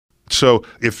So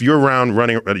if you're around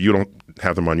running, you don't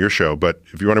have them on your show, but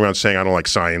if you're running around saying, I don't like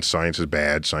science, science is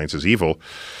bad, science is evil,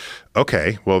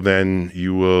 okay, well then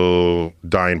you will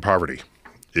die in poverty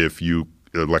if you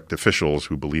elect officials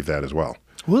who believe that as well.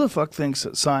 Who the fuck thinks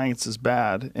that science is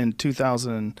bad in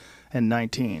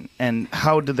 2019? And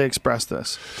how did they express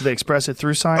this? Do they express it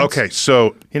through science? Okay,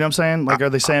 so... You know what I'm saying? Like, are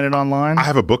they saying it online? I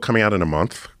have a book coming out in a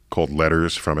month called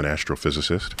Letters from an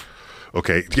Astrophysicist.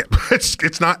 Okay, yeah,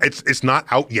 it's not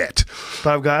out yet.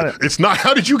 But I've got it. It's not.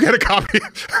 How did you get a copy?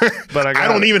 But I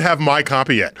don't even have my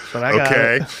copy yet. But I got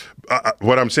it.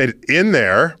 What I'm saying in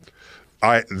there,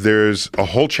 there's a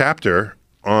whole chapter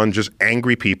on just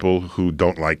angry people who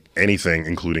don't like anything,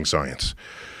 including science.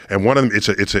 And one of them,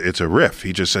 it's a riff.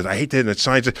 He just says, I hate that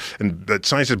science, and that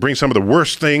science brings some of the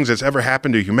worst things that's ever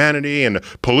happened to humanity, and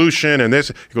pollution, and this.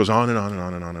 He goes on and on and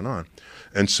on and on and on.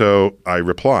 And so I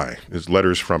reply. It's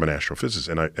Letters from an Astrophysicist,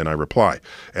 and I reply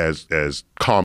as calm